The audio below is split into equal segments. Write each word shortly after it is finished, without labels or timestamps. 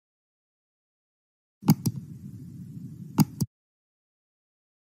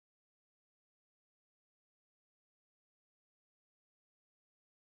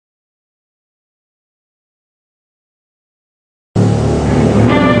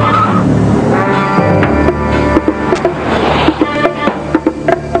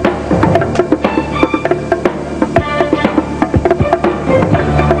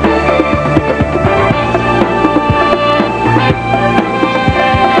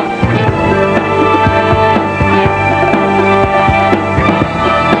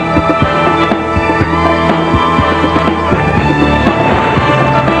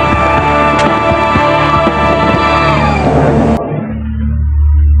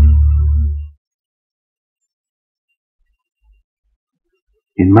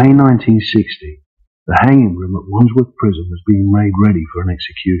In May 1960, the hanging room at Wandsworth Prison was being made ready for an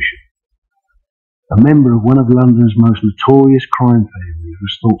execution. A member of one of London's most notorious crime families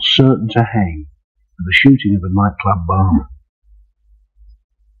was thought certain to hang for the shooting of a nightclub barman.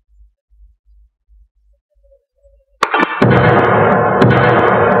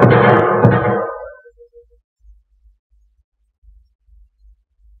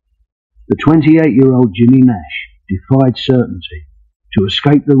 The 28-year-old Jimmy Nash defied certainty to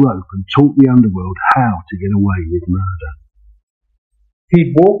escape the rope and taught the underworld how to get away with murder.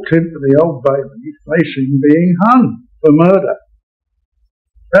 He'd walked into the Old Bailey facing being hung for murder.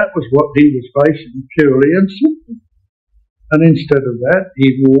 That was what he was facing, purely and simply. And instead of that,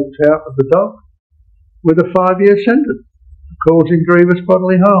 he walked out of the dock with a 5-year sentence for causing grievous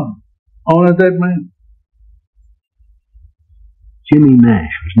bodily harm on a dead man. Jimmy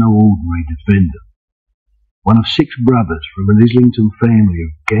Nash was no ordinary defender. One of 6 brothers from an Islington family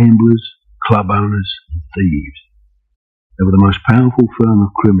of gamblers, club owners and thieves. They were the most powerful firm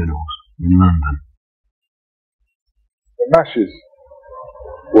of criminals in London. The Nashes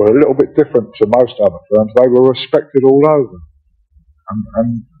were a little bit different to most other firms. They were respected all over.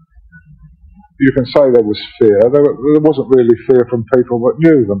 And you can say there was fear. There wasn't really fear from people that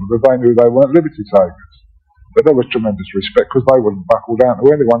knew them, because they knew they weren't liberty takers. But there was tremendous respect, because they wouldn't buckle down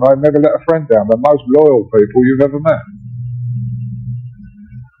to anyone. They never let a friend down. They're the most loyal people you've ever met.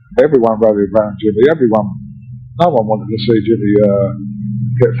 Everyone rallied around Jimmy. No one wanted to see Jimmy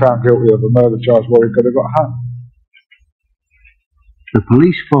get found guilty of a murder charge where he could have got hung. The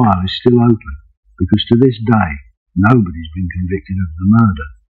police file is still open, because to this day, nobody's been convicted of the murder.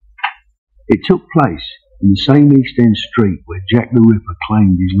 It took place in the same East End street where Jack the Ripper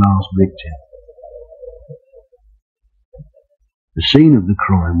claimed his last victim. The scene of the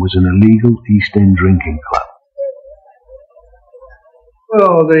crime was an illegal East End drinking club.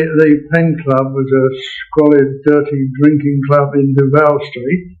 Well, the Pen Club was a squalid, dirty drinking club in Duval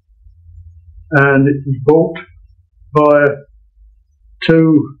Street, and it was bought by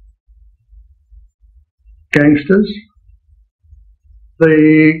 2 gangsters.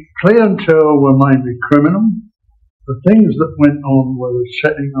 The clientele were mainly criminal. The things that went on were the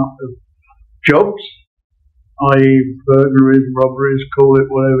setting up of jobs, i.e. burglaries, robberies, call it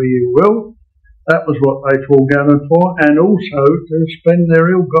whatever you will. That was what they foregathered for, and also to spend their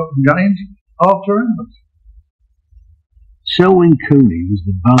ill-gotten gains after hours. Selwyn Cooney was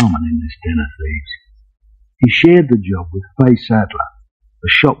the barman in this den of thieves. He shared the job with Fay Sadler, a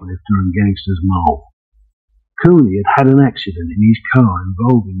shoplifter and gangster's mole. Cooney had had an accident in his car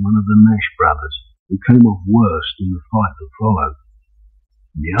involving one of the Nash brothers, who came off worst in the fight that followed.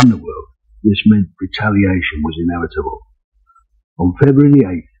 In the underworld, this meant retaliation was inevitable. On February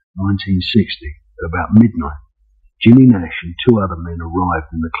 8, 1960, at about midnight, Jimmy Nash and 2 other men arrived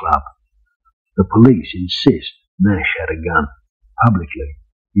in the club. The police insist Nash had a gun. Publicly,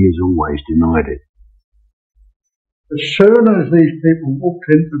 he has always denied it. As soon as these people walked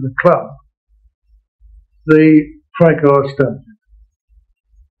into the club, the fracas started.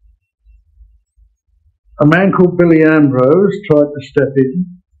 A man called Billy Ambrose tried to step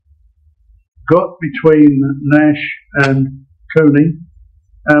in, got between Nash and Cooney,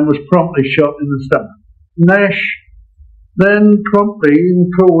 and was promptly shot in the stomach. Nash then promptly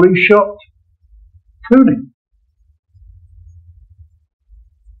and coolly shot Cooney.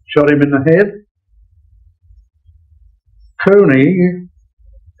 Shot him in the head. Cooney,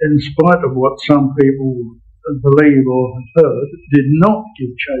 in spite of what some people believe or have heard, did not give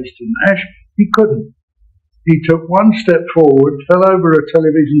chase to Nash. He couldn't. He took 1 step forward, fell over a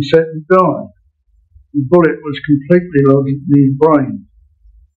television set and died. The bullet was completely lodged in his brain.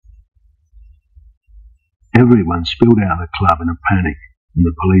 Everyone spilled out of the club in a panic, and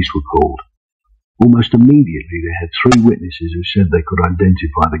the police were called. Almost immediately they had 3 witnesses who said they could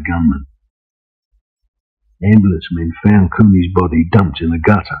identify the gunman. Ambulance men found Cooney's body dumped in the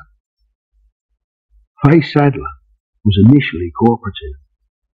gutter. Fay Sadler was initially cooperative,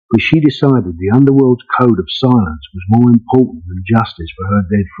 but she decided the underworld's code of silence was more important than justice for her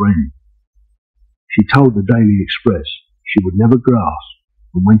dead friend. She told the Daily Express she would never grasp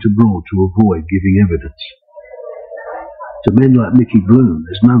and went abroad to avoid giving evidence. To men like Mickey Bloom,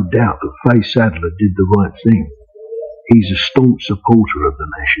 there's no doubt that Fay Sadler did the right thing. He's a staunch supporter of the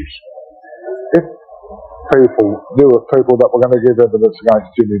Nashes. If people knew of people that were going to give evidence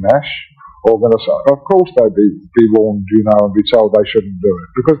against Jimmy Nash, or going to say, of course they'd be warned, and be told they shouldn't do it,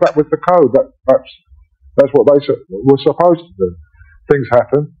 because that was the code. That's what they were supposed to do. Things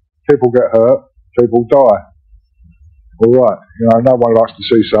happen, people get hurt, people die. All right, no one likes to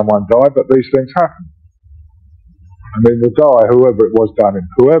see someone die, but these things happen. I mean, the guy, whoever it was,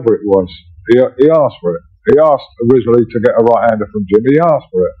 he asked for it. He asked originally to get a right-hander from Jim. He asked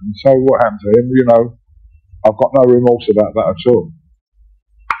for it. And so what happened to him, you know, I've got no remorse about that at all.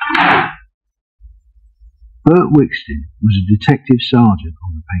 Bert Wixton was a detective sergeant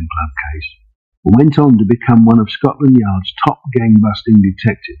on the Pen Club case and went on to become one of Scotland Yard's top gang-busting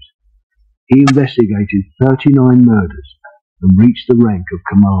detectives. He investigated 39 murders and reached the rank of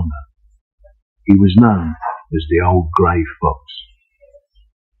commander. He was known as the Old Grey Fox.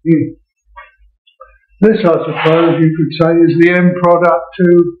 This, I suppose, you could say, is the end product to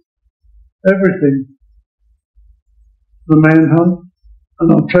everything. The manhunt.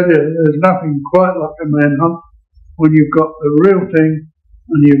 And I'll tell you, there's nothing quite like a manhunt when you've got the real thing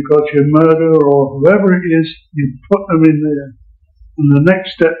and you've got your murderer or whoever it is, you put them in there. And the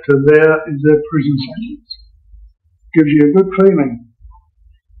next step to there is their prison sentence. Gives you a good feeling.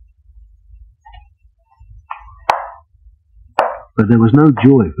 But there was no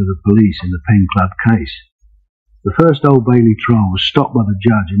joy for the police in the Pen Club case. The first Old Bailey trial was stopped by the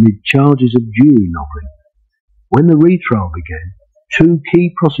judge amid charges of jury nobbling. When the retrial began, 2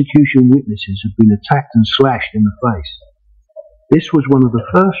 key prosecution witnesses had been attacked and slashed in the face. This was one of the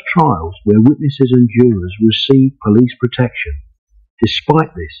first trials where witnesses and jurors received police protection.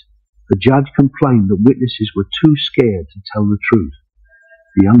 Despite this, the judge complained that witnesses were too scared to tell the truth.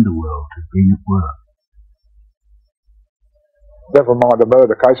 The underworld had been at work. Never mind a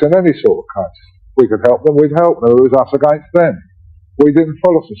murder case, in any sort of case. We could help them, we'd help them. It was us against them. We didn't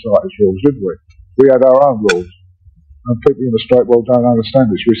follow society's rules, did we? We had our own rules. And people in the straight world don't understand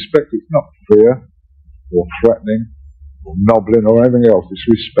this. Respect, it's not fear, or threatening, or nobbling, or anything else. It's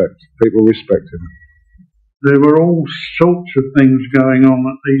respect. People respected it. There were all sorts of things going on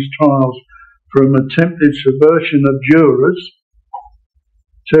at these trials, from attempted subversion of jurors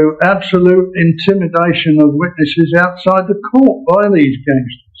to absolute intimidation of witnesses outside the court by these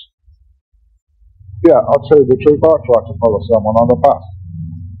gangsters. Yeah, I'll tell you the truth, I tried to follow someone on a bus.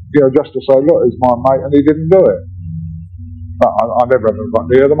 You know, just to say, look, he's my mate, and he didn't do it. But I never ever got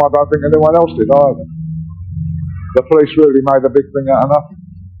near them. I don't think anyone else did either. The police really made a big thing out of nothing.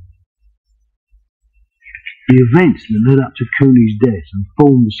 The events that led up to Cooney's death and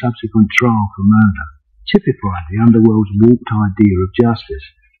formed the subsequent trial for murder typified the underworld's warped idea of justice.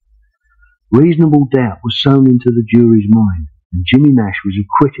 Reasonable doubt was sown into the jury's mind, and Jimmy Nash was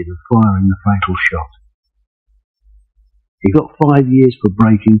acquitted of firing the fatal shot. He got 5 years for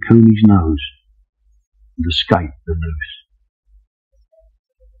breaking Cooney's nose and escaped the noose.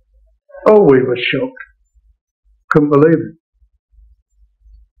 Oh, we were shocked. Couldn't believe it.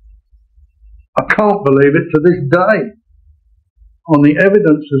 I can't believe it to this day, on the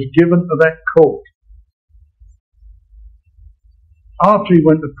evidence as given to that court. After he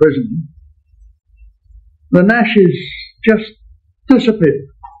went to prison, the Nashes just disappeared.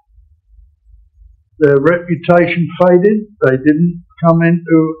 Their reputation faded. They didn't come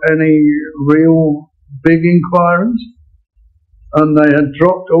into any real big inquiries, and they had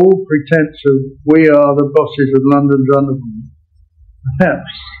dropped all pretense of we are the bosses of London's underworld.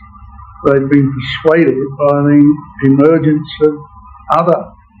 Perhaps they'd been persuaded by the emergence of other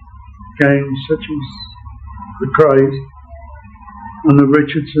gangs such as the Krays and the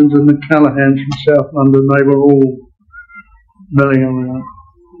Richardsons and the Callahans from South London. They were all milling around.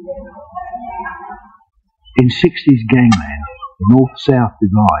 In 60s gangland, the North-South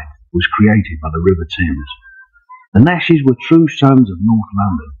divide was created by the River Thames. The Nashes were true sons of North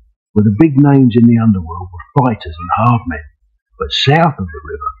London, where the big names in the underworld were fighters and hard men. But south of the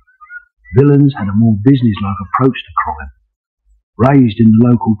river, villains had a more business-like approach to crime. Raised in the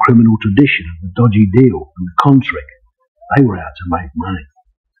local criminal tradition of the dodgy deal and the con trick, they were out to make money.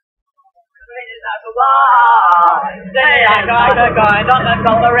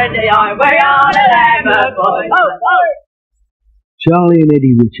 Charlie and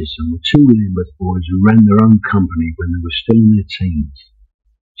Eddie Richardson were 2 Lambeth boys who ran their own company when they were still in their teens.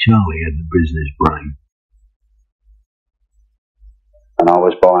 Charlie had the business brain. And I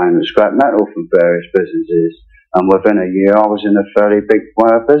was buying scrap metal from various businesses, and within a year I was in a fairly big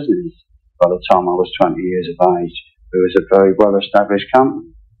business. By the time I was 20 years of age, it was a very well-established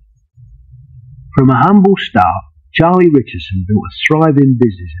company. From a humble start, Charlie Richardson built a thriving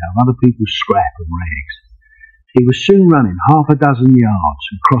business out of other people's scrap and rags. He was soon running 6 yards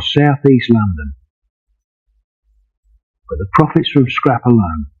across south-east London. But the profits from scrap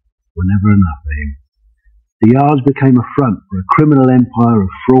alone were never enough for him. The yards became a front for a criminal empire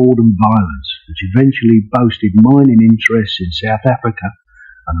of fraud and violence, which eventually boasted mining interests in South Africa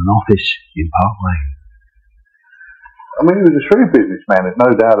and an office in Park Lane. I mean, he was a shrewd businessman, there's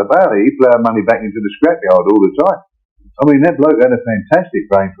no doubt about it. He plowed money back into the scrapyard all the time. I mean, that bloke had a fantastic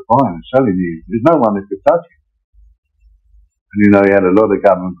brain for buying and selling you. There's no one that could touch him. And you know, he had a lot of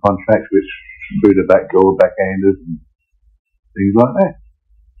government contracts which through the back door, backhanders and things like that.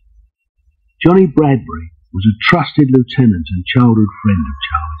 Johnny Bradbury was a trusted lieutenant and childhood friend of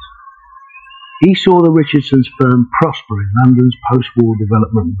Charlie's. He saw the Richardsons' firm prosper in London's post-war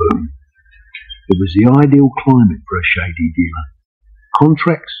development boom. It was the ideal climate for a shady dealer.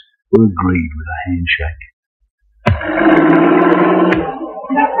 Contracts were agreed with a handshake.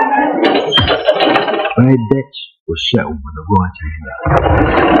 Bad debts were settled with a right-hander.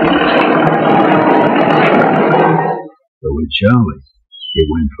 But with Charlie, it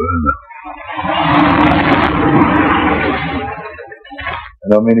went further.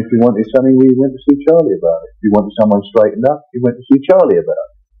 And I mean, if you wanted something, we went to see Charlie about it. If you wanted someone straightened up, you went to see Charlie about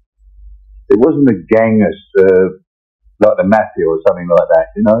it. It wasn't a gang like the mafia or something like that,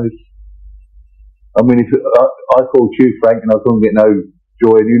 you know. I mean, if I called you, Frank, and I couldn't get no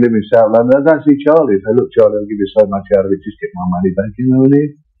joy, and you live in South London, I don't see Charlie. I say, look, Charlie, I'll give you so much out of it, just get my money back, you know, and then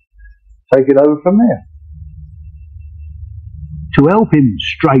take it over from there. To help him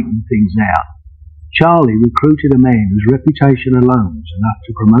straighten things out, Charlie recruited a man whose reputation alone was enough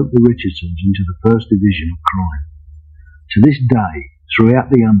to promote the Richardsons into the first division of crime. To this day,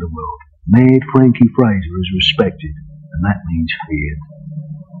 throughout the underworld, Mad Frankie Fraser is respected, and that means feared.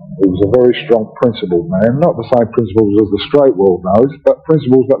 He was a very strong principled man, not the same principles as the straight world knows, but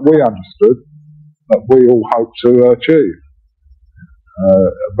principles that we understood, that we all hope to achieve.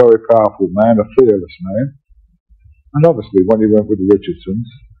 A very powerful man, a fearless man. And obviously when he went with the Richardsons,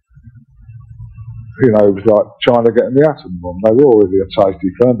 you know, it was like trying to get in the atom bomb. They were already a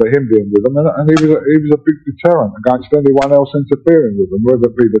tasty firm, but him being with them, and he was a big deterrent against anyone else interfering with them, whether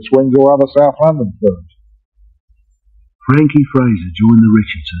it be the Twins or other South London firms. Frankie Fraser joined the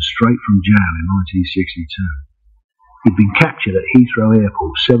Richardsons straight from jail in 1962. He'd been captured at Heathrow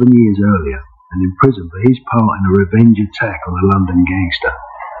Airport 7 years earlier and imprisoned for his part in a revenge attack on a London gangster.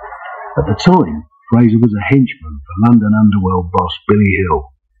 At the time, Fraser was a henchman for London Underworld boss Billy Hill.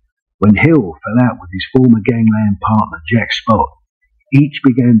 When Hill fell out with his former gangland partner Jack Spot, each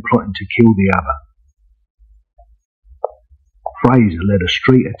began plotting to kill the other. Fraser led a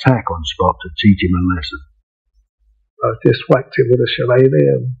street attack on Spot to teach him a lesson. I just whacked him with a shillelagh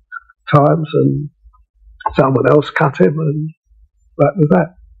times, and someone else cut him, and that was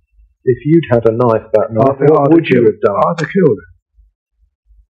that. If you'd had a knife that night, what would you have done? I'd have killed him.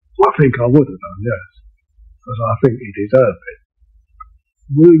 I think I would have done, yes, because I think he deserved it.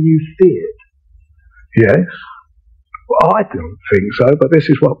 Were you feared? Yes. Well, I don't think so, but this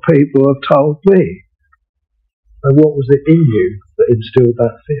is what people have told me. And what was it in you that instilled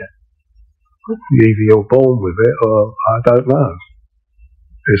that fear? Either you're born with it, or I don't know.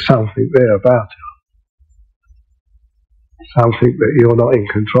 There's something there about it. Something that you're not in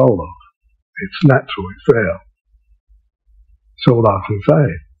control of. It's natural, it's there. That's all I can say.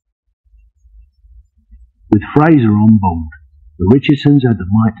 With Fraser on board, the Richardsons had the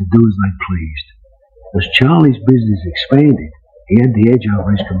right to do as they pleased. As Charlie's business expanded, he had the edge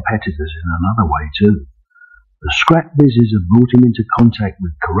over his competitors in another way too. The scrap business had brought him into contact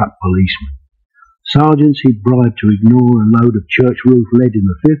with corrupt policemen. Sergeants he'd bribed to ignore a load of church roof lead in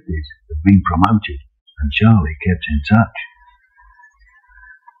the 50s had been promoted, and Charlie kept in touch.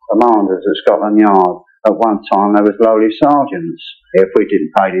 Commanders at Scotland Yard. At one time there was lowly sergeants. If we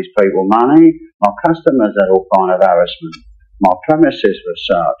didn't pay these people money, our customers had all kind of harassment. My premises were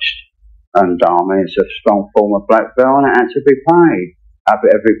searched. And it's a strong form of black bill and it had to be paid.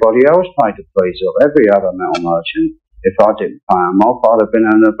 Everybody else paid the police off, every other metal merchant. If I didn't pay them off, I'd have been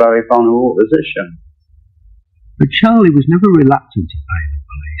in a very vulnerable position. But Charlie was never reluctant to pay the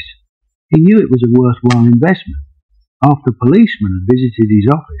police. He knew it was a worthwhile investment. After policemen had visited his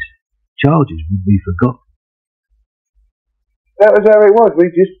office, charges would be forgotten. That was how it was.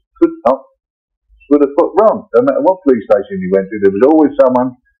 We just could not put a foot wrong. No matter what police station you went to, there was always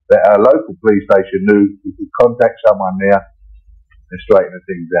someone that our local police station knew we could contact someone there and straighten the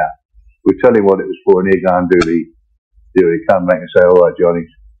things out. We'd tell him what it was for, and he'd go and do the deal. He'd come back and say, all right, Johnny,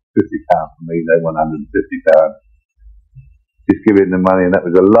 £50 for me. They want £150. Just give him the money, and that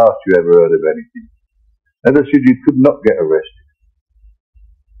was the last you ever heard of anything. And I said, you could not get arrested.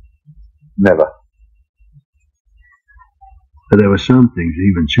 Never. But there were some things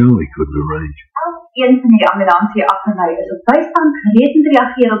even Charlie couldn't arrange. Een van die ambulansie afgelei is op bystand gereed om te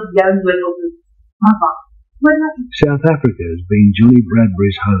reageer op jou noodroep. Maar wag, South Africa has been Johnny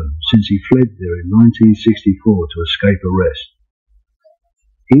Bradbury's home since he fled there in 1964 to escape arrest.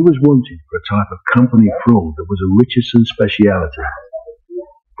 He was wanted for a type of company fraud that was a Richardson speciality.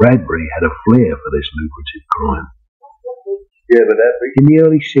 Bradbury had a flair for this lucrative crime. Yeah, but that big. In the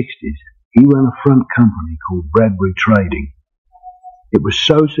early 60s, he ran a front company called Bradbury Trading. It was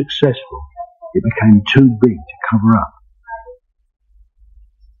so successful, it became too big to cover up.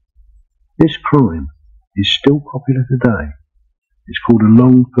 This crime is still popular today. It's called a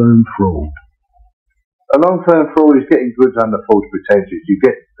long-firm fraud. A long-term fraud is getting goods under false pretenses. You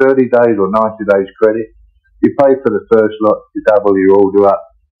get 30 days or 90 days credit. You pay for the first lot, you double your order up,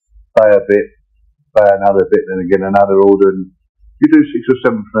 pay a bit, pay another bit, then again another order, and you do 6 or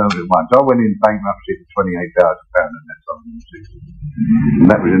 7 firms at once. I went in bankruptcy for £28,000 in that time. And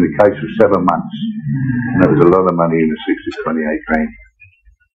that was in the case of 7 months. And that was a lot of money in the 28 grand.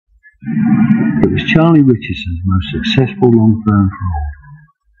 It was Charlie Richardson's most successful long-firm fraud.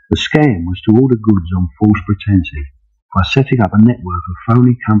 The scam was to order goods on false pretenses by setting up a network of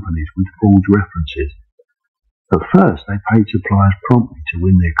phony companies with forged references. At first, they paid suppliers promptly to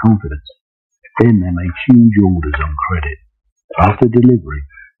win their confidence. Then they made huge orders on credit. After delivery,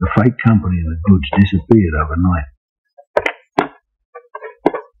 the fake company and the goods disappeared overnight.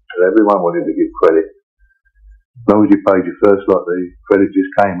 And everyone wanted to give credit. As long as you paid your first lot, the credit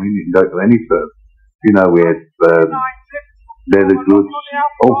just came in. You can go to any firm. You know, we had leather goods,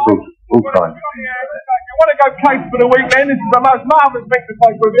 all sorts, all kinds of things. You want to go place for the weekend? This is the most marvellous thing to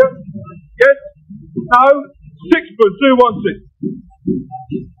take with you. Yes? No? 6 goods, who wants it?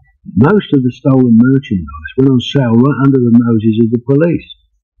 Most of the stolen merchandise went on sale right under the noses of the police.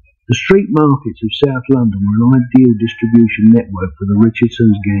 The street markets of South London were an ideal distribution network for the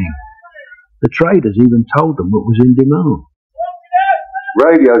Richardson's gang. The traders even told them what was in demand.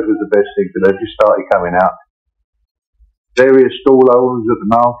 Radios was the best thing for them, just started coming out. Various stall owners at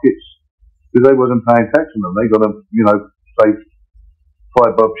the markets, because they wasn't paying tax on them. They got them, you know, say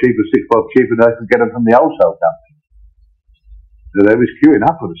 £5 cheaper, £6 cheaper, they could get them from the wholesale company. So they was queuing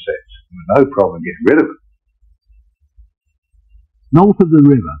up for the sets. There was no problem getting rid of them. North of the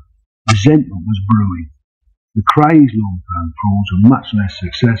river, resentment was brewing. The Krays long-term frauds were much less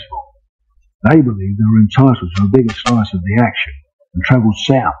successful. They believed they were entitled to a bigger slice of the action and travelled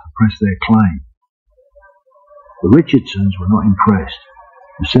south to press their claim. The Richardsons were not impressed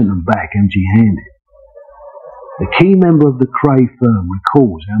and sent them back empty-handed. The key member of the Kray firm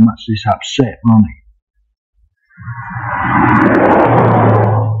recalls how much this upset Ronnie.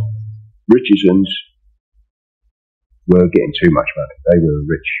 Richardsons were getting too much money. They were a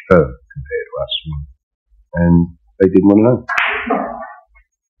rich firm compared to us, and they didn't want to know.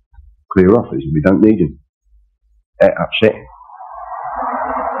 Clear offers, we don't need them. That upset.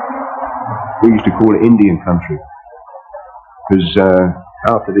 We used to call it Indian country, because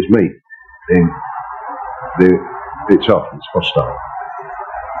after this meet, then it's off, it's hostile.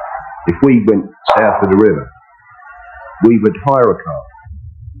 If we went south of the river, we would hire a car,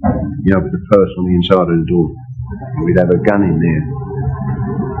 you know, with the purse on the inside of the door. We'd have a gun in there.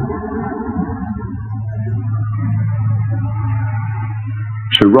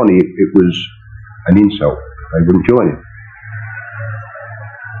 To Ronnie, it was an insult. They wouldn't join him.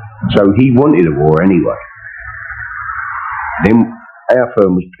 So he wanted a war anyway. Then our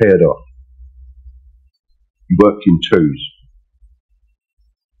firm was paired off. We worked in twos.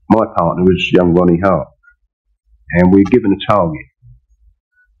 My partner was young Ronnie Hart, and we were given a target.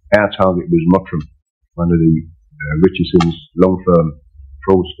 Our target was Mottram, one of the Richardson's long-firm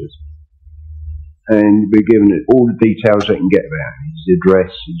fraudsters. And we're given it all the details they can get about him, his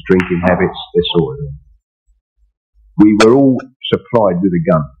address, his drinking habits, this sort of thing. We were all supplied with a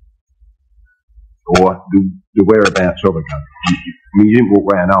gun, or the whereabouts of a gun. I mean, you didn't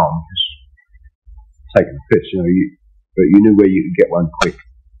walk around armed, just taking the piss, you know, but you knew where you could get one quick.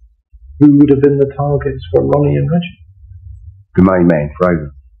 Who would have been the targets for Ronnie and Reggie? The main man,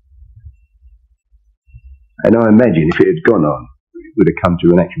 Fraser. And I imagine if it had gone on, it would have come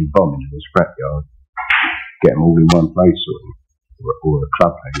to an actual bombing in the scrapyard. Get them all in one place, sort of, or a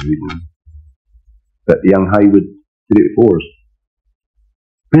club maybe. You know. But the young Hayward did it for us.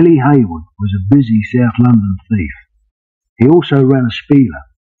 Billy Hayward was a busy South London thief. He also ran a spieler,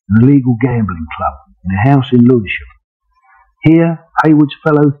 an illegal gambling club, in a house in Lewisham. Here, Hayward's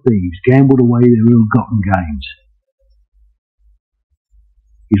fellow thieves gambled away their ill-gotten gains.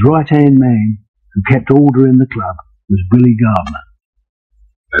 His right-hand man, who kept order in the club, was Billy Gardner.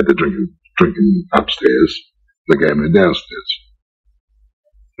 They had the drinking upstairs, the gambling downstairs.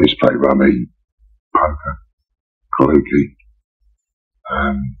 They used to play rummy, poker, croquet.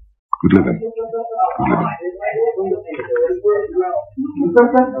 Good living. Good living.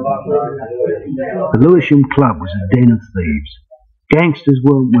 The Lewisham Club was a den of thieves. Gangsters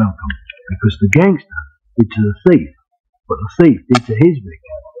weren't welcome, because the gangster did to the thief what the thief did to his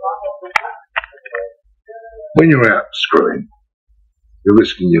victim. When you're out screwing, You're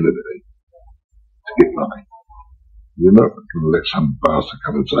risking your liberty to get money. You're not going to let some bastard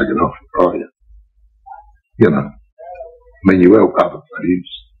come and take it off you, are you? You know, I mean, you help other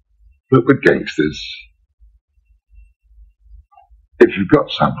thieves, but with gangsters, if you've got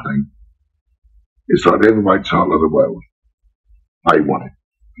something, it's like the heavyweight title of the world. They want it,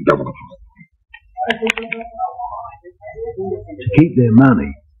 and don't want to fight. To keep their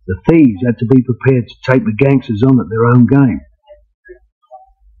money, the thieves had to be prepared to take the gangsters on at their own game.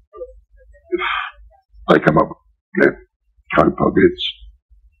 If they come up with their coat pockets,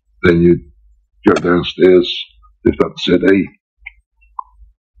 then you go downstairs, lift up the settee,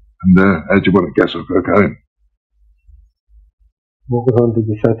 and how do you want to gas off cocaine? What was under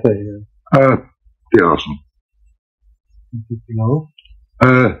the settee then? The arsenal. Anything else?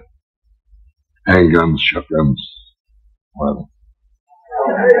 Handguns, shotguns, whatever.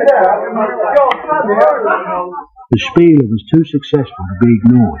 The spieler was too successful to be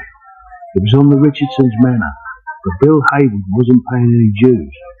ignored. It was on the Richardsons' manor, but Bill Haywood wasn't paying any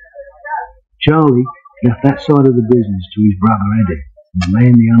dues. Charlie left that side of the business to his brother Eddie, the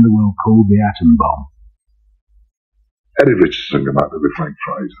man the Underworld called the Atom Bomb. Eddie Richardson came up with Frank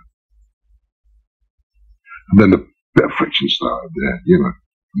Fraser. And then a bit of friction started there, you know,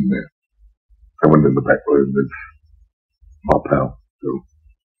 from there. I went in the back room with my pal, Bill.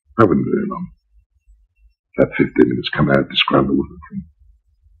 I wasn't very long. About 15 minutes, come out disgruntled with him.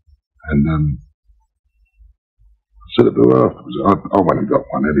 And I said to Bill afterwards, I went and got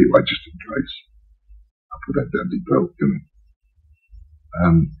one anyway, just in case. I put that down his belt, you know.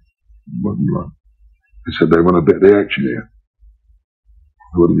 Wasn't right. He said, they want a bit of the action here.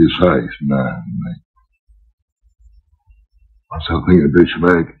 What did you say? He said, no. I said, I think it'd be some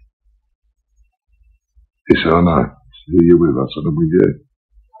egg. He said, I know. He said, are you with us? I said, I'm with you.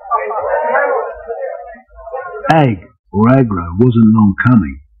 Ag, or aggro, wasn't long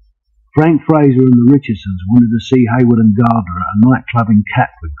coming. Frank Fraser and the Richardsons wanted to see Haywood and Gardner at a nightclub in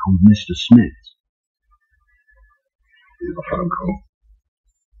Catford called Mr. Smith's. Here's a phone call.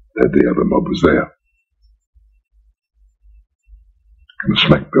 The other mob was there. Gonna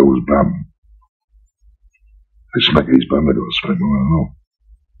smack Bill's bum. They smack his bum, they got to smack him, I don't know.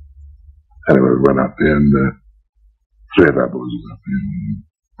 Anyway, we went up there and 3 of our boys was up there.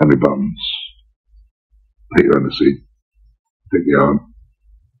 Henry Bums, Peter Underseed, Dick Yard,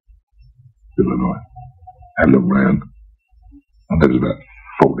 Bill and I. Had a look round. And there was about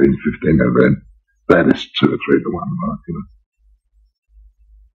 14, 15 over there. They had us 2 or 3 to 1, like, you know.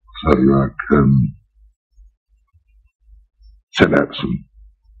 So, like, sent out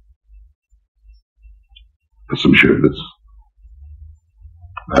for some shooters.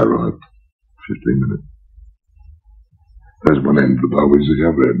 They arrived, 15 minutes. There's one end of the bar, where's the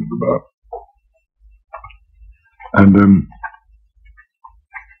other end of the bar. And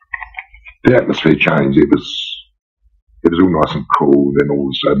the atmosphere changed. It was all nice and cool, then all of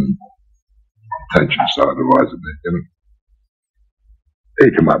a sudden tension started to rise a bit, you know.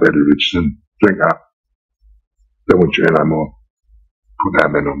 He come up, Eddie Richardson, drink up. Don't want you here no more. Put our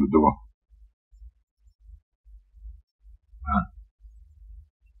men on the door.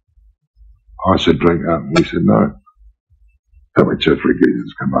 I said, drink up. And he said, no. Tell me 2 or 3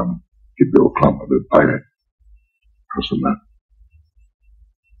 geezers come up and give Bill a clump of the bayonet. Across the mat.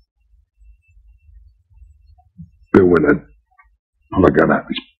 Bill went in, pulled a gun out of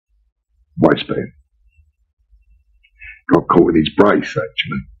his waistband. Got caught in his brace,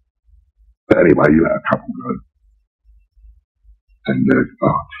 actually. But anyway, he let a couple go. And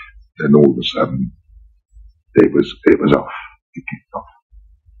then all of a sudden, it was off. It kicked off.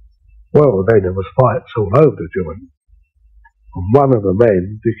 Well, then there was fights all over the joint. And one of the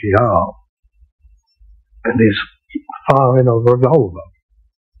men, Dickie Hart, and he's firing a revolver.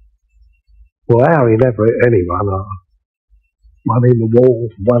 Well, how he never hit anyone, one in the wall,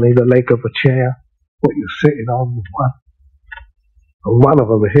 one in the leg of a chair, what you're sitting on was one. And one of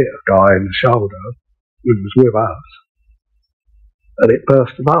them hit a guy in the shoulder who was with us, and it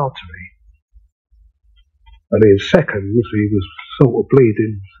burst an artery. And in seconds he was sort of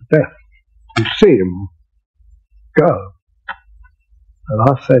bleeding to death. You see him go. And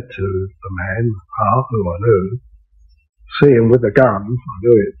I said to the man, who I knew, see him with a gun, I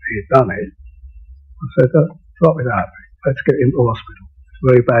knew he'd done it. I said, drop it out, let's get him to hospital. It's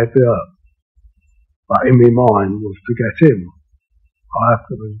very badly hurt. But in my mind was to get him. I have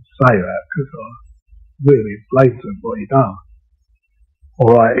to say that because I really blamed him what he done.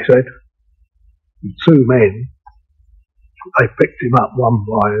 Alright, he said. And 2 men, they picked him up, one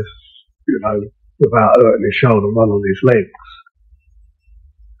by his, without hurting his shoulder, one on his legs.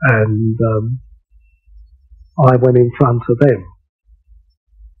 And I went in front of them.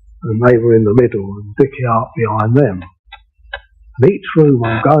 and they were in the middle and Dickie Hart behind them. And each room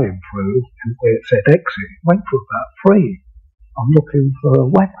I'm going through, and where it said exit, went for about 3. I'm looking for a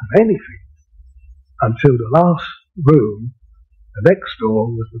weapon, anything. Until the last room, the next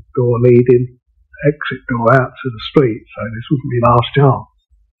door was the door leading, the exit door out to the street, so this was my last chance.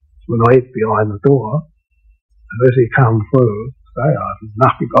 When I hid behind the door, and as he come through, they had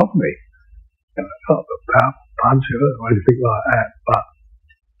nothing of me. Not the punch or anything like that, but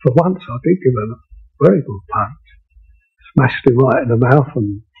for once I did give him a very good punch. Smashed him right in the mouth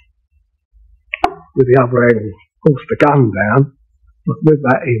and with the other end forced the gun down. But with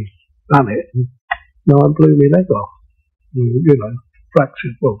that he done it and no one blew my leg off. And,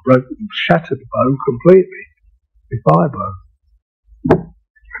 fractured, shattered the bone completely. My thigh bone.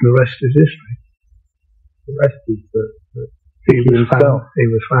 And the rest is history. The rest is he was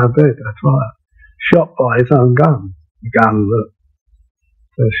found dead, that's right. Shot by his own gun. The gun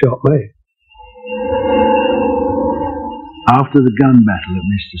that shot me. After the gun battle at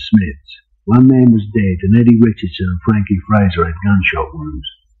Mr. Smith's, one man was dead and Eddie Richardson and Frankie Fraser had gunshot wounds.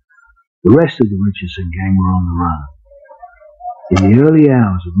 The rest of the Richardson gang were on the run. In the early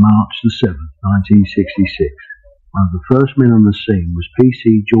hours of March the 7th, 1966, one of the first men on the scene was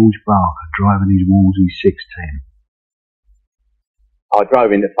PC George Barker driving his Wolseley 610. I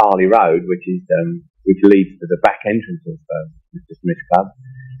drove into Farley Road, which leads to the back entrance of Mr. Smith's club,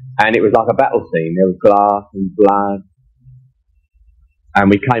 and it was like a battle scene. There was glass and blood. And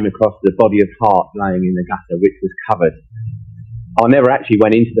we came across the body of Hart laying in the gutter, which was covered. I never actually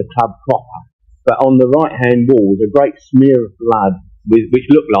went into the club proper, but on the right-hand wall was a great smear of blood, which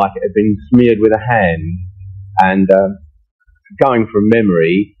looked like it had been smeared with a hand. And going from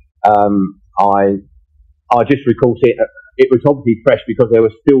memory, I just recall seeing it was obviously fresh because there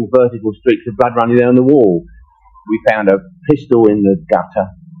were still vertical streaks of blood running down the wall. We found a pistol in the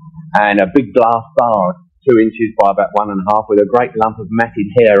gutter and a big glass bar, 2 inches by about 1.5, with a great lump of matted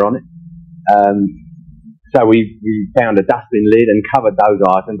hair on it. So we found a dustbin lid and covered those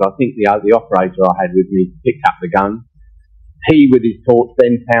items. I think the operator I had with me picked up the gun. He, with his torch,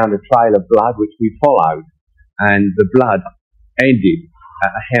 then found a trail of blood, which we followed. And the blood ended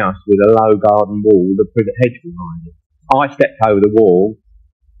at a house with a low garden wall with a privet hedge behind it. I stepped over the wall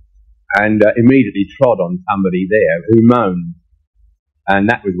and immediately trod on somebody there who moaned. And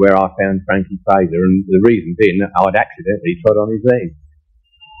that was where I found Frankie Fraser, and the reason being that I'd accidentally trod on his leg.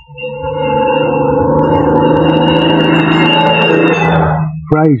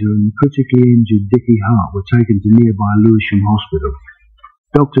 Fraser and the critically injured Dickie Hart were taken to nearby Lewisham Hospital.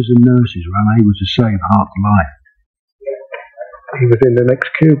 Doctors and nurses were unable to save Hart's life. He was in the next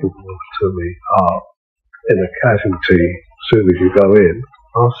cubicle to me, Hart, in a casualty. As soon as you go in,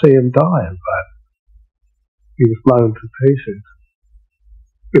 I'll see him die, in fact. He was blown to pieces.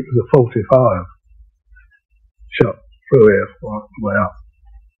 It was a 45. Shot through here, right way up.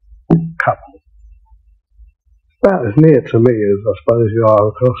 Couple. About as near to me as I suppose you are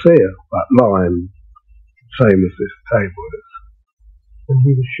across here. That line, same as this table is. And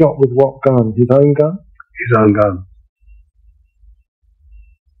he was shot with what gun? His own gun? His own gun.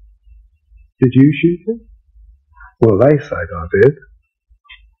 Did you shoot him? Well, they said I did.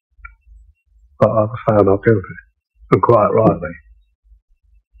 But I was found not guilty. And quite rightly.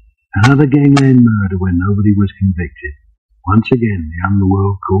 Another gangland murder when nobody was convicted. Once again, the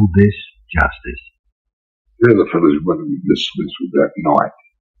underworld called this justice. The other fellows who went with Miss Smith was that night,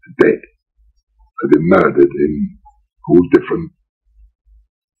 dead. They'd been murdered in all different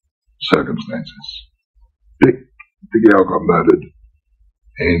circumstances. Dickie Hart got murdered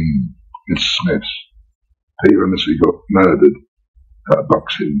in Miss Smith's. Peter and Missy got murdered at a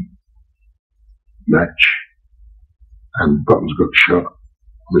boxing match, and Buttons got shot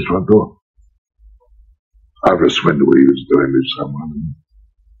on his front door. Over a swindle he was doing with someone, and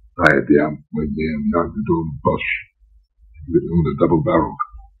they had the amp with the opened the door and Bosch with all the double barrel.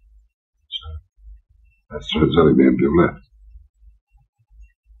 So there's only them two left.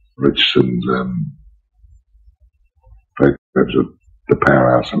 Richardson's the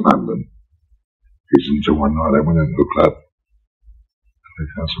powerhouse in London. He's into one night they went into a club. They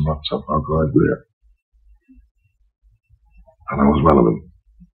found some rough stuff our guys there. And I was one of them.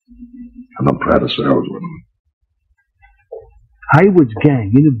 And I'm proud to say I was one of them. Hayward's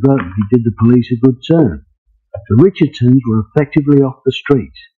gang inadvertently did the police a good turn. The Richardsons were effectively off the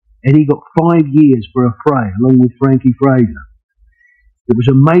streets. Eddie got 5 years for a fray along with Frankie Fraser. It was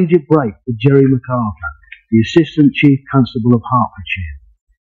a major break for Jerry MacArthur, the Assistant Chief Constable of Hertfordshire.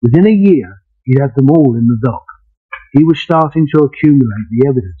 Within a year, he'd had them all in the dock. He was starting to accumulate the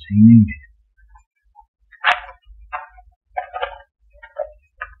evidence he needed.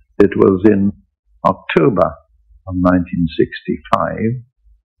 It was in October of 1965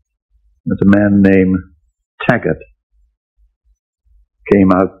 that a man named Taggart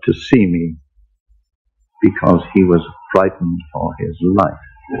came out to see me because he was frightened for his life.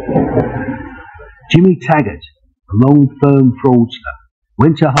 Jimmy Taggart, a long-firm fraudster,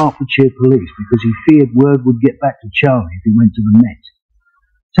 went to Hertfordshire police because he feared word would get back to Charlie if he went to the Met.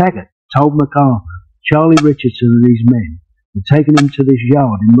 Taggart told MacArthur Charlie Richardson and his men had taken him to this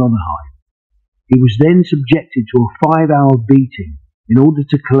yard in Rotherhithe. He was then subjected to a 5-hour beating in order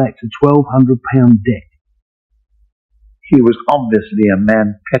to collect a £1,200 debt. He was obviously a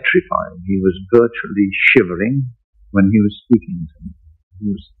man petrified. He was virtually shivering when he was speaking to me. He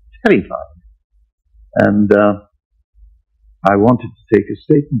was terrified. And I wanted to take a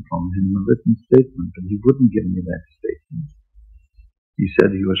statement from him, a written statement, but he wouldn't give me that statement. He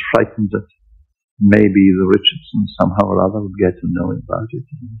said he was frightened that maybe the Richardsons somehow or other would get to know about it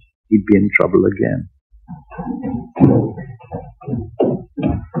and he'd be in trouble again.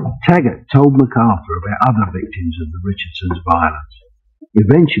 Taggart told MacArthur about other victims of the Richardsons' violence.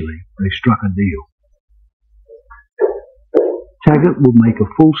 Eventually, they struck a deal. Taggart would make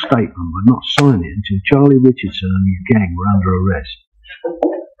a full statement but not sign it until Charlie Richardson and his gang were under arrest.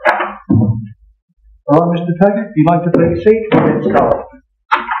 All right, Mr. Taggart, if you'd like to take a seat, let's start.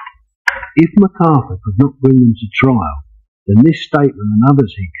 If MacArthur could not bring them to trial, then this statement and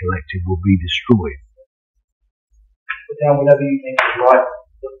others he collected would be destroyed. Put down whatever you think is right.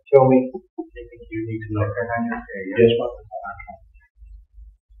 Tell me anything you need to know. Yes,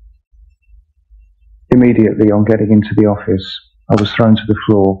 Immediately on getting into the office, I was thrown to the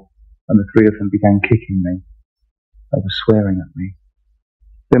floor and the three of them began kicking me. They were swearing at me.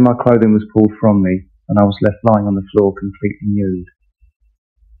 Then my clothing was pulled from me and I was left lying on the floor completely nude.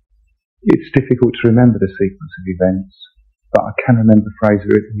 It's difficult to remember the sequence of events, but I can remember Fraser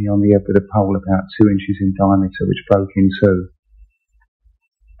hitting me on the head with a pole about 2 inches in diameter which broke in two.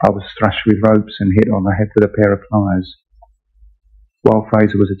 I was thrashed with ropes and hit on the head with a pair of pliers. While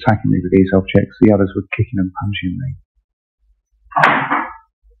Fraser was attacking me with these objects, the others were kicking and punching me.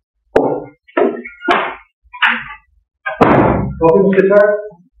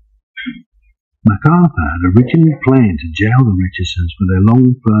 MacArthur had originally planned to jail the Richardsons for their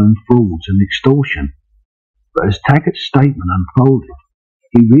long-firm frauds and extortion, but as Taggart's statement unfolded,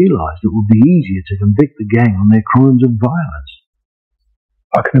 he realised it would be easier to convict the gang on their crimes of violence.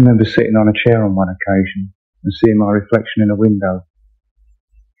 I can remember sitting on a chair on one occasion and seeing my reflection in a window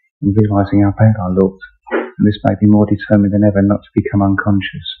and realising how bad I looked, and this made me more determined than ever not to become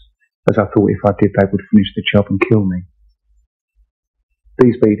unconscious, as I thought if I did they would finish the job and kill me.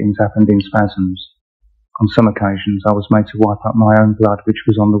 These beatings happened in spasms. On some occasions I was made to wipe up my own blood which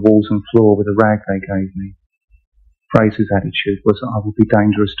was on the walls and floor with a rag they gave me. Fraser's attitude was that I would be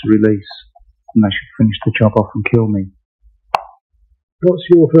dangerous to release, and they should finish the job off and kill me. What's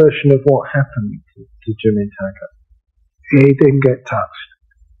your version of what happened to Jimmy Taggart? He didn't get touched.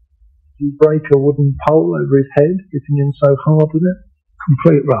 Did you break a wooden pole over his head, hitting him so hard with it?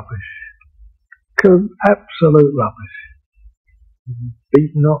 Complete rubbish. Absolute rubbish.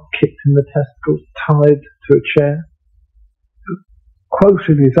 Beaten up, kicked in the testicles, tied to a chair.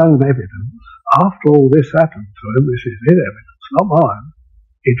 Quoting his own evidence, after all this happened to him, this is his evidence, not mine,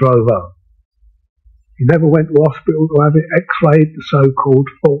 he drove home. He never went to hospital to have it x-rayed, the so-called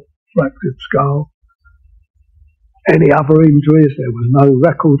full fractured skull. Any other injuries, there was no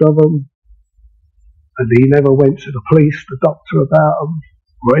record of them. And he never went to the police, the doctor about them,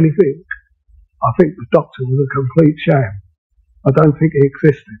 or anything. I think the doctor was a complete sham. I don't think he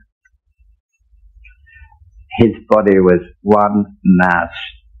existed. His body was one mass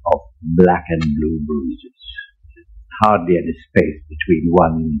of black and blue bruises. Hardly any space between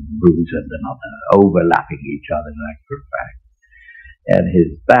one bruise and another, overlapping each other like a fact. And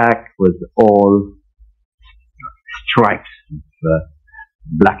his back was all stripes of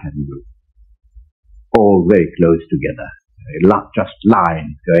black and blue, all very close together, just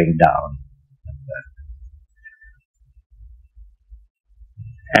lines going down.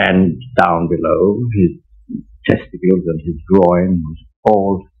 And down below, his testicles and his groin was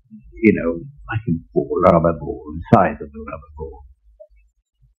all, like a ball, rubber ball, the size of a rubber ball.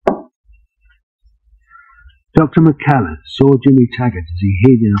 Dr. McCallum saw Jimmy Taggart as he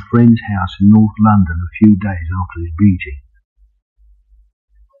hid in a friend's house in North London a few days after his beating.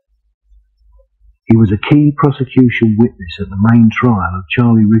 He was a key prosecution witness at the main trial of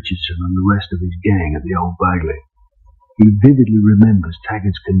Charlie Richardson and the rest of his gang at the Old Bailey. He vividly remembers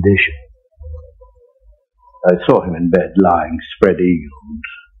Taggart's condition. I saw him in bed lying spread-eagled.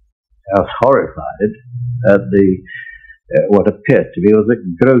 I was horrified at the what appeared to be was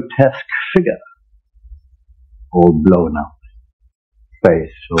a grotesque figure, all blown up,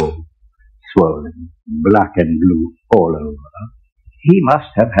 face all swollen, black and blue all over. He must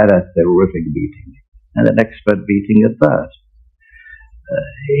have had a terrific beating, and an expert beating at that.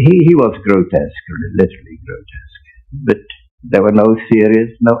 He was grotesque, literally grotesque, but there were no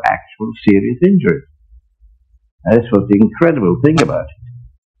actual serious injuries. And this was the incredible thing about it.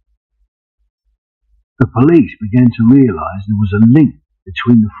 The police began to realise there was a link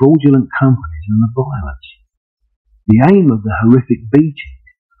between the fraudulent companies and the violence. The aim of the horrific beating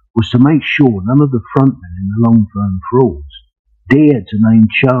was to make sure none of the frontmen in the long-firm frauds dared to name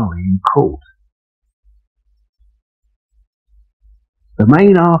Charlie in court. The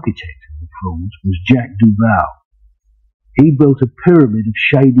main architect of the frauds was Jack Duval. He built a pyramid of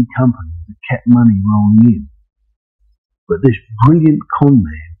shady companies that kept money rolling in. But this brilliant con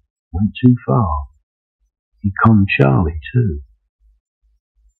man went too far. He conned Charlie too.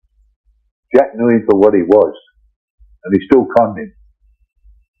 Jack knew him for what he was, and he still conned him.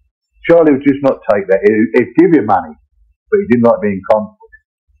 Charlie would just not take that. He'd give you money, but he didn't like being conned for it.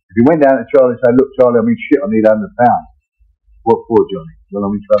 If you went down to Charlie and said, "Look, Charlie, I'm in shit, I need £100. What for, Johnny? Well,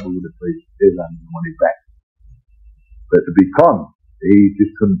 I'm in trouble with the police. Here's £100, I want it back." But to be conned, he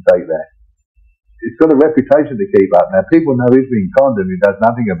just couldn't take that. It's got a reputation to keep up. Now, people know he's been conned and he does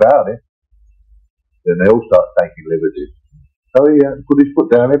nothing about it. Then they all start taking liberties. So he put his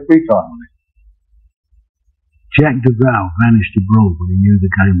foot down every time on it. Jack Duval vanished abroad when he knew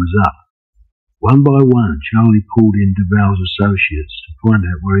the game was up. One by one, Charlie pulled in Duval's associates to find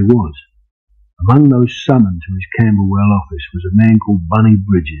out where he was. Among those summoned to his Camberwell office was a man called Bunny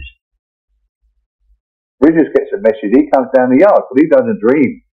Bridges. Bridges gets a message. He comes down the yard, but he doesn't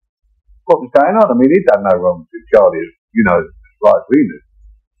dream what was going on. I mean, he'd done no wrong to Charlie, as right as we knew.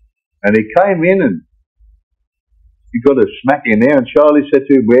 And he came in and he got a smack in there, and Charlie said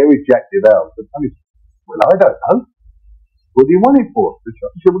to him, "Where is Jack Duval?" He said, "Well, I don't know. What do you want him for?" He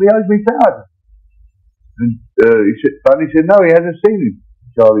said, "Well, he owes me £1,000. And Bunny said, "No, he hasn't seen him."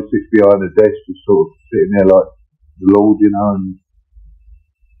 Charlie sits behind the desk, just sort of sitting there like the Lord, and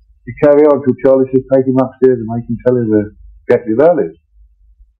you carry on until Charlie says, "Take him upstairs and make him tell him where Jack Duval is."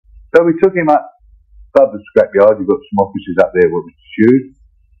 So we took him up above the scrapyard. You've got some offices up there where we stewed.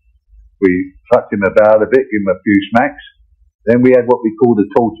 We plucked him about a bit, gave him a few smacks. Then we had what we called a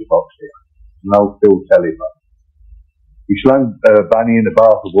torture box here, an old field telephone. We slung Bunny in a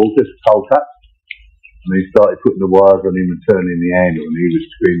bath of water, cold cut, and he started putting the wires on him and turning the handle, and he was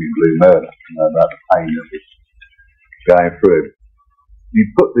screaming blue murder, about the pain that was going through him. You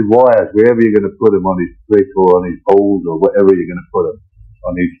put the wires wherever you're going to put them, on his prick or on his balls or whatever you're going to put them,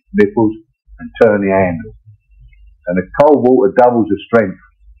 on his nipples, and turn the handle. And the cold water doubles the strength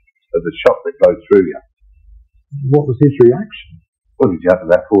of the shock that goes through you. What was his reaction? Well, he jumped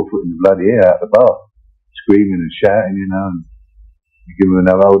about 4 foot in the bloody air out the bath, screaming and shouting, and you give him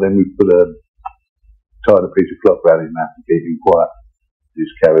another hole, then we tied a piece of cloth around his mouth to keep him quiet.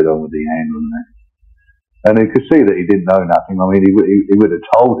 Just carried on with the handle and that. And you could see that he didn't know nothing. I mean, he would have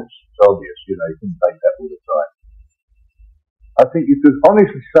told us. It's obvious, he couldn't take that all the time. I think you could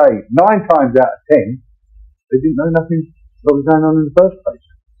honestly say 9 times out of 10, they didn't know nothing what was going on in the first place.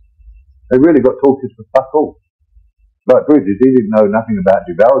 They really got tortured for fuck all. Like Bridges, he didn't know nothing about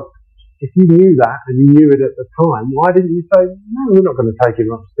Duval. If you knew that and you knew it at the time, why didn't you say, "No, we're not going to take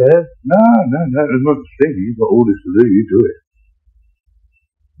him upstairs"? No, it's not the thing. You've got orders to do, you do it.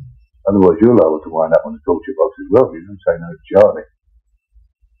 Otherwise, you're liable to wind up on the torture box as well. You don't say no to Charlie.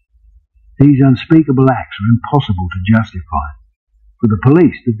 These unspeakable acts are impossible to justify. For the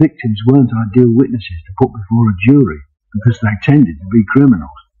police, the victims weren't ideal witnesses to put before a jury because they tended to be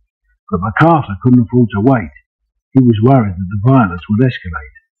criminals. But MacArthur couldn't afford to wait. He was worried that the violence would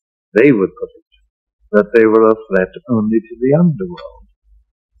escalate. They would put it that they were a threat only to the underworld.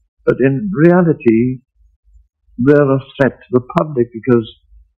 But in reality, they're a threat to the public because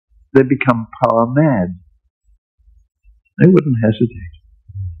they become power mad. They wouldn't hesitate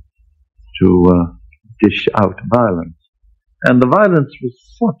to dish out violence. And the violence was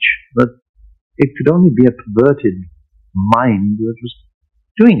such that it could only be a perverted mind that was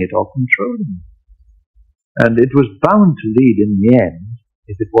doing it or controlling it. And it was bound to lead in the end,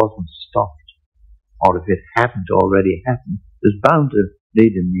 if it wasn't stopped, or if it hadn't already happened, it was bound to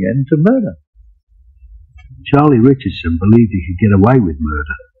lead in the end to murder. Charlie Richardson believed he could get away with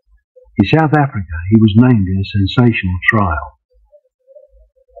murder. In South Africa, he was named in a sensational trial.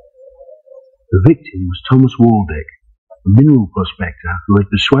 The victim was Thomas Waldeck, a mineral prospector who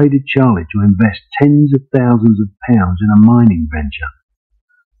had persuaded Charlie to invest tens of thousands of pounds in a mining venture.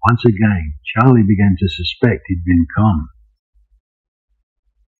 Once again, Charlie began to suspect he'd been conned.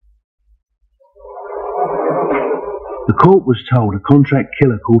 The court was told a contract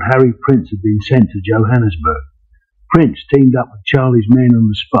killer called Harry Prince had been sent to Johannesburg. Prince teamed up with Charlie's men on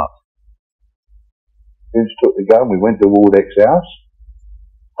the spot. Prince took the gun, we went to Waldeck's house,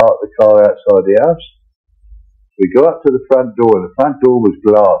 parked the car outside the house. We got up to the front door, and the front door was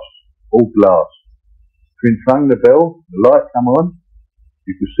glass, all glass. Prince rang the bell, the light come on,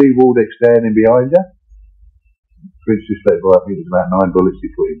 you could see Waldeck standing behind her. Prince just let by, I think it was about 9 bullets he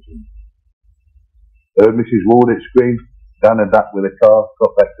put into him. Heard Mrs. Waldeck scream, done a duck with a car,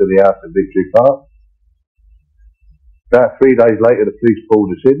 got back to the house at Victory Park. About 3 days later the police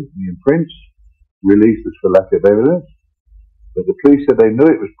pulled us in, me and Prince, released us for lack of evidence. But the police said they knew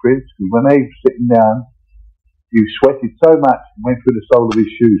it was Prince because when they were sitting down, he sweated so much and went through the sole of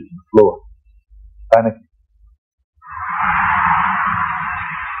his shoes to the floor. Panicking.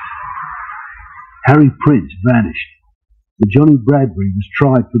 Harry Prince vanished, but Johnny Bradbury was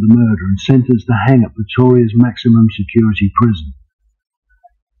tried for the murder and sentenced to hang at Pretoria's maximum security prison.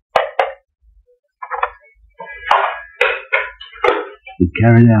 He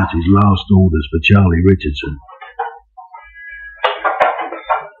carried out his last orders for Charlie Richardson.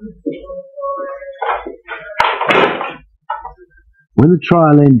 When the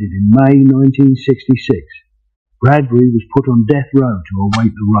trial ended in May 1966, Bradbury was put on death row to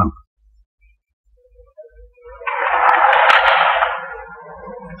await the rope.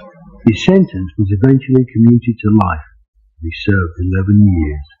 His sentence was eventually commuted to life. He served 11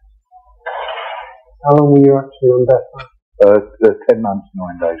 years. How long were you actually on death row? 10 months,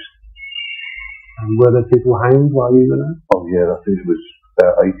 9 days. And were there people hanged while you were there? Oh yeah, I think it was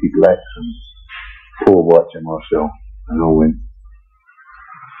about 80 blacks and 4 whites in my cell, and all went.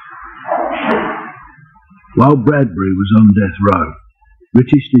 While Bradbury was on death row,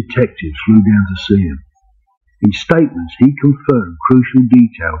 British detectives flew down to see him. In statements, he confirmed crucial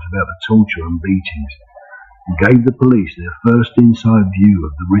details about the torture and beatings and gave the police their first inside view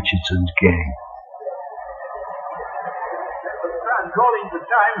of the Richardson's gang. Calling for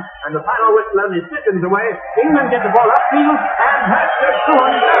time, and the final whistle only seconds away. England get the ball upfield, and Nash goes through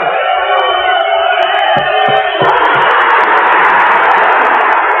on his own.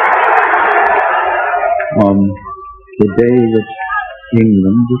 On the day that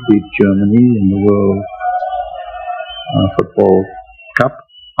England beat Germany in the World Football Cup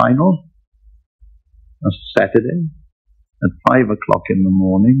final, a Saturday, at 5 o'clock in the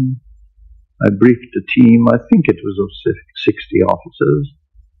morning, I briefed a team, I think it was of 60 officers,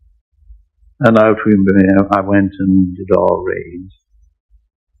 and out I went and did our raids.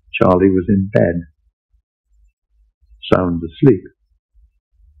 Charlie was in bed, sound asleep.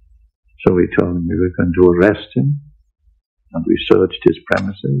 So we told him we were going to arrest him, and we searched his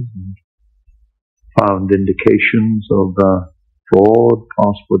premises and found indications of fraud,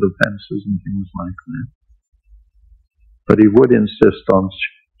 passport offences and things like that. But he would insist on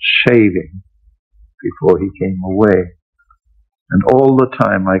shaving before he came away. And all the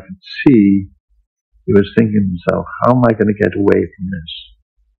time I could see he was thinking to himself, how am I going to get away from this?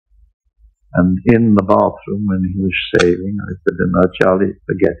 And in the bathroom when he was shaving, I said, no, Charlie,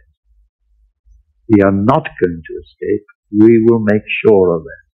 forget it. We are not going to escape. We will make sure of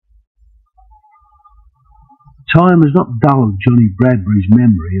that. Time has not dulled Johnny Bradbury's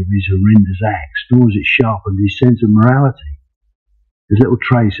memory of his horrendous acts, nor has it sharpened his sense of morality. There's little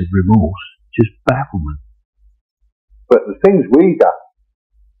trace of remorse, just bafflement. But the things we done,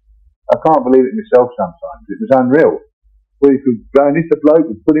 I can't believe it myself sometimes. It was unreal. We could go and hit a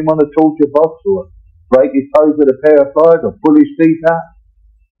bloke and put him on a torture box, or break his toes with a pair of pliers, or pull his teeth out.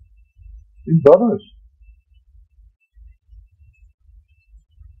 Didn't bother us.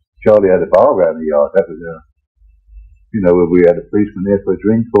 Charlie had a bar around the yard. That was where we had a policeman there for a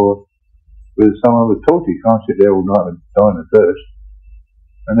drink, or with someone with torture. You can't sit there all night and dying of thirst.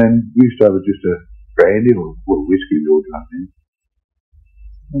 And then we used to have just a brandy or whiskey we all drank in.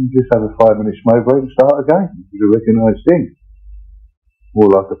 And just have a 5-minute smoke break and start again. It was a recognised thing.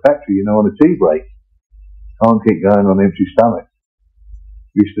 More like a factory, on a tea break. Can't keep going on empty stomach.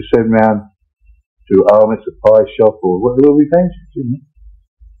 We used to send round to Armitt's, a pie shop, or whatever we fancied,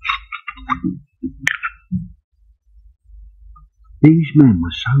 These men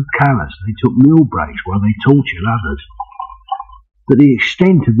were so callous they took meal breaks while they tortured others. But the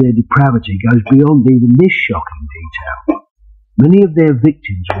extent of their depravity goes beyond even this shocking detail. Many of their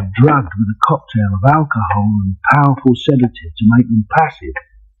victims were drugged with a cocktail of alcohol and powerful sedative to make them passive.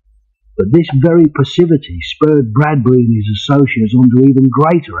 But this very passivity spurred Bradbury and his associates on to even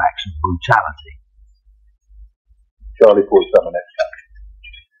greater acts of brutality. Charlie poured some of that stuff.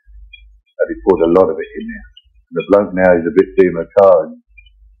 And he poured a lot of it in there. And the bloke now is a bit dim a car. And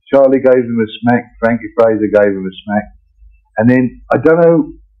Charlie gave him a smack, Frankie Fraser gave him a smack. And then, I don't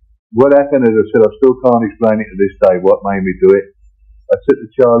know what happened, as I said, I still can't explain it to this day, what made me do it. I said to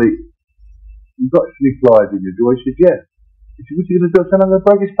Charlie, "You've got any flies in your door?" He said, "Yeah." He said, "What's he going to do?" I said, "I'm going to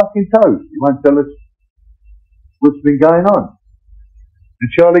break his fucking toes. He won't tell us what's been going on." And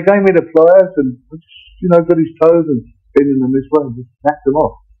Charlie gave me the pliers and, got his toes and bending them this way and just snapped them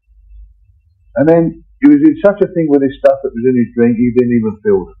off. And then he was in such a thing with his stuff that was in his drink, he didn't even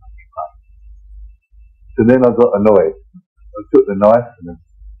feel the fucking pain. So then I got annoyed. I took the knife and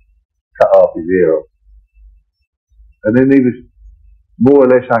cut half his ear off. And then he was more or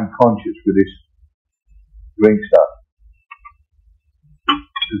less unconscious with this drink stuff.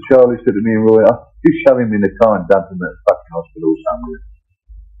 So Charlie said to me and Roy, "Just shove him in the car and dump him at the fucking hospital somewhere."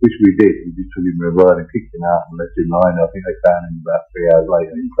 Which we did. We just took him in a ride and kicked him out and left him lying. I think they found him about 3 hours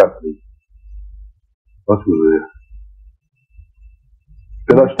later in front of the hospital there.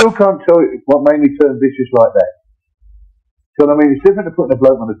 But I still can't tell you what made me turn vicious like that. So I mean, it's different to putting a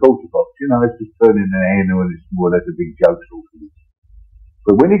bloke on the torture box. It's just turning an hand or it's more or less a big joke sort of thing.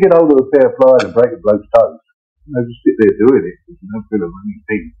 But when you get hold of a pair of pliers and break a bloke's toes, just sit there doing it. You don't feel a running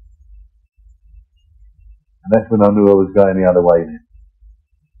thing. And that's when I knew I was going the other way then.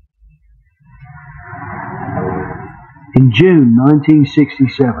 In June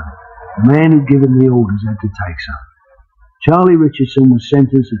 1967, the man who'd given the orders had to take some. Charlie Richardson was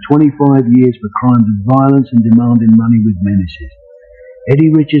sentenced to 25 years for crimes of violence and demanding money with menaces.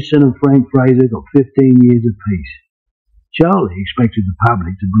 Eddie Richardson and Frank Fraser got 15 years apiece. Charlie expected the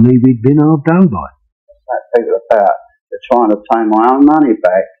public to believe he'd been hard done by. People about trying to obtain my own money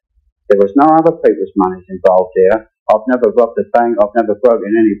back. There was no other people's money involved here. I've never robbed a bank. I've never broken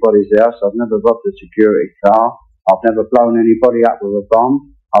anybody's house. I've never robbed a security car. I've never blown anybody up with a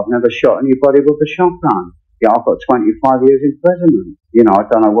bomb. I've never shot anybody with a shotgun. I've got 25 years imprisonment. I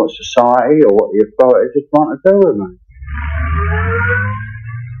don't know what society or what the authorities are trying to do with me.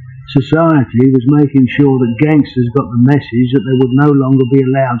 Society was making sure that gangsters got the message that they would no longer be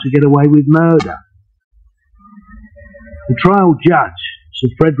allowed to get away with murder. The trial judge, Sir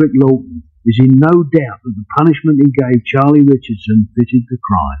Frederick Lawton, is in no doubt that the punishment he gave Charlie Richardson fitted the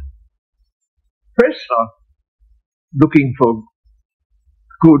crime. Press are looking for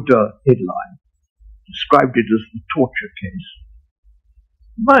good headline. Described it as the torture case.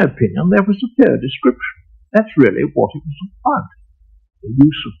 In my opinion, that was a fair description. That's really what it was about. The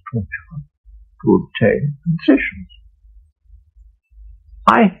use of torture to obtain concessions.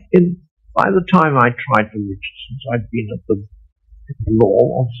 By the time I tried the Richardsons, I'd been at the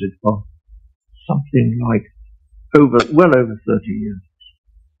law opposite for something like well over 30 years.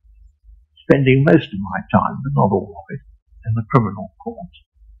 Spending most of my time, but not all of it, in the criminal court.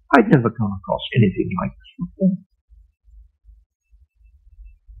 I'd never come across anything like this before.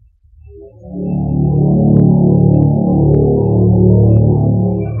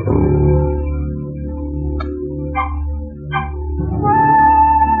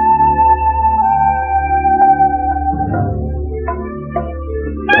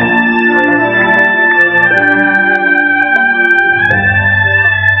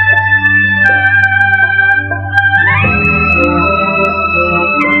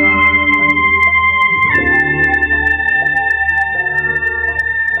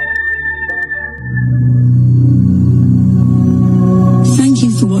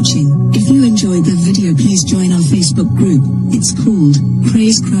 It's called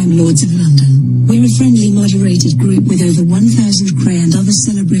Krays Crime Lords of London. We're a friendly, moderated group with over 1,000 Kray and other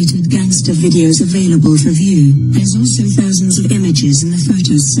celebrated gangster videos available for view. There's also thousands of images in the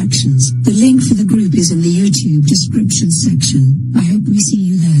photos sections. The link for the group is in the YouTube description section. I hope we see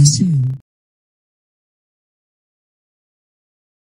you there soon.